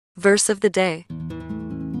Verse of the day,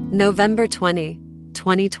 November 20,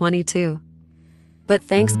 2022. But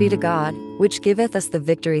thanks be to God, which giveth us the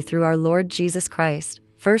victory through our Lord Jesus Christ.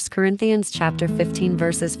 1 Corinthians chapter 15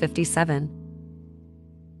 verses 57.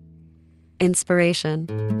 Inspiration.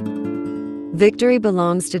 Victory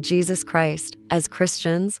belongs to Jesus Christ. As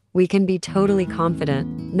Christians, we can be totally confident,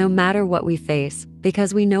 no matter what we face,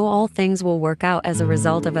 because we know all things will work out as a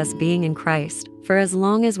result of us being in Christ. For as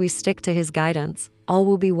long as we stick to His guidance, all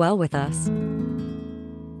will be well with us.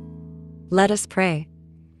 Let us pray.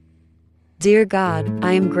 Dear God,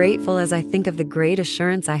 I am grateful as I think of the great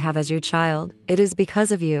assurance I have as your child. It is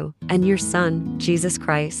because of you and your Son, Jesus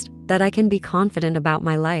Christ, that I can be confident about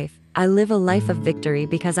my life. I live a life of victory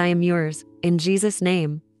because I am yours. In Jesus'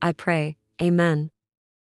 name, I pray. Amen.